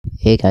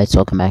Hey guys,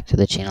 welcome back to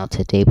the channel.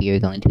 Today we are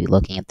going to be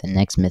looking at the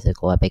next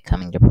mythical epic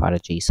coming to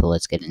Prodigy, so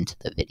let's get into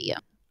the video.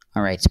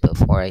 Alright, so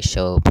before I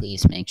show,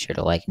 please make sure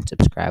to like and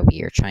subscribe.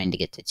 We are trying to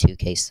get to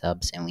 2K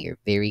subs, and we are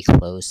very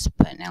close,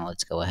 but now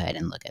let's go ahead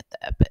and look at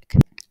the epic.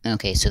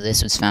 Okay, so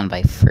this was found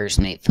by First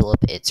Mate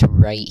Philip. It's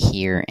right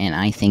here, and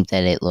I think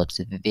that it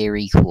looks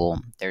very cool.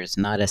 There's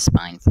not a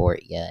spine for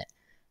it yet,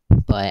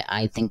 but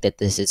I think that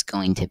this is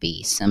going to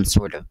be some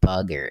sort of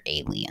bug or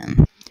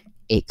alien.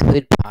 It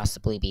could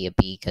possibly be a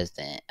bee because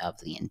of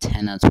the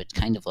antennas, which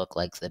kind of look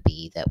like the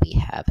bee that we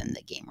have in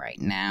the game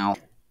right now.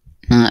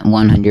 Not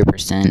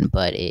 100%,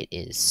 but it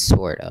is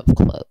sort of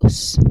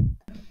close.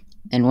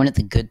 And one of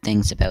the good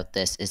things about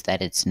this is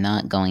that it's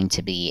not going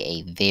to be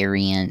a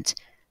variant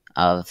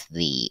of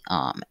the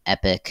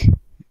epic,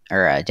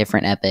 or a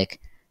different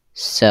epic.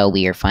 So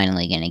we are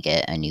finally going to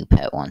get a new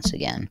pet once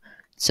again.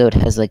 So it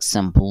has like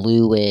some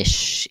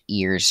bluish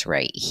ears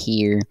right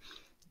here.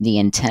 The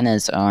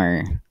antennas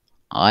are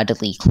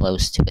oddly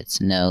close to its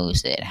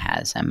nose. It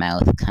has a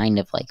mouth kind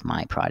of like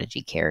my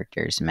Prodigy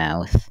character's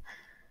mouth.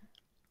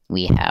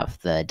 We have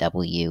the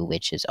W,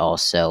 which is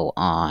also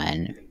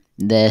on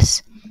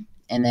this,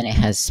 and then it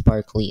has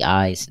sparkly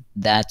eyes.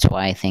 That's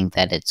why I think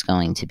that it's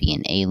going to be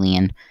an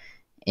alien.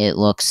 It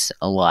looks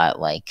a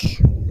lot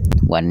like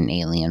what an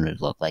alien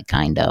would look like,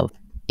 kind of.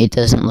 It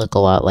doesn't look a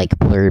lot like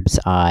Blurb's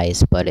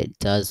eyes, but it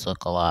does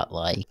look a lot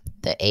like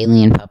the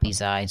alien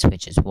puppy's eyes,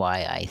 which is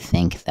why I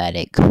think that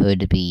it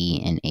could be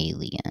an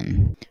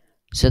alien.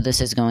 So this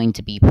is going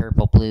to be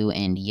purple, blue,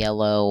 and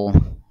yellow.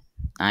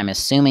 I'm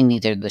assuming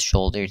these are the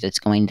shoulders. It's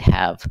going to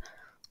have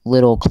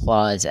little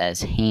claws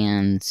as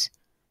hands,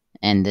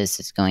 and this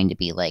is going to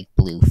be like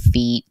blue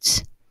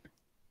feet.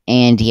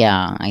 And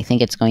yeah, I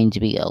think it's going to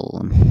be a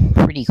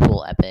pretty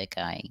cool epic.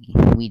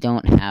 We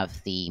don't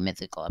have the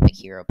mythical epic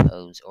hero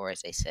pose, or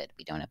as I said,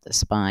 we don't have the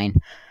spine.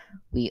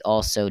 We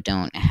also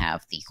don't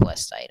have the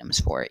quest items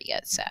for it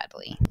yet,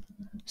 sadly.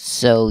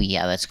 So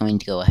yeah, that's going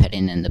to go ahead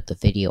and end up the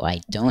video. I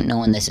don't know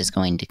when this is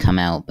going to come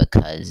out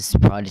because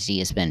Prodigy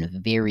has been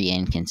very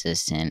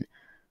inconsistent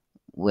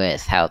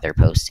with how they're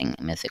posting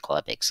mythical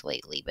epics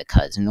lately,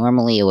 because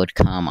normally it would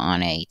come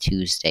on a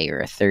Tuesday or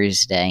a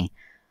Thursday,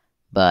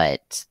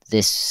 but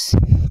this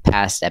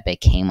past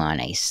epic came on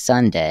a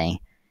Sunday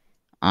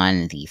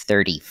on the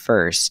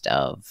 31st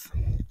of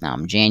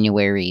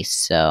January,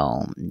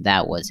 so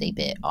that was a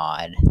bit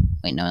odd.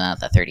 Wait, no, not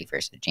the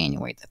 31st of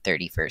January, the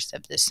 31st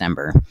of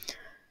December.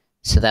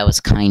 So that was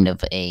kind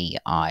of a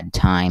odd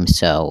time,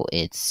 so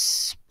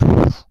it's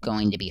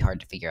going to be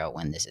hard to figure out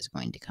when this is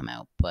going to come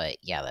out. But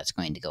yeah, that's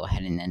going to go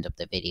ahead and end up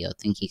the video.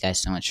 Thank you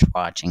guys so much for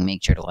watching.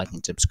 Make sure to like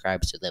and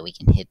subscribe so that we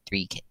can hit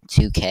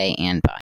 2K, and bye.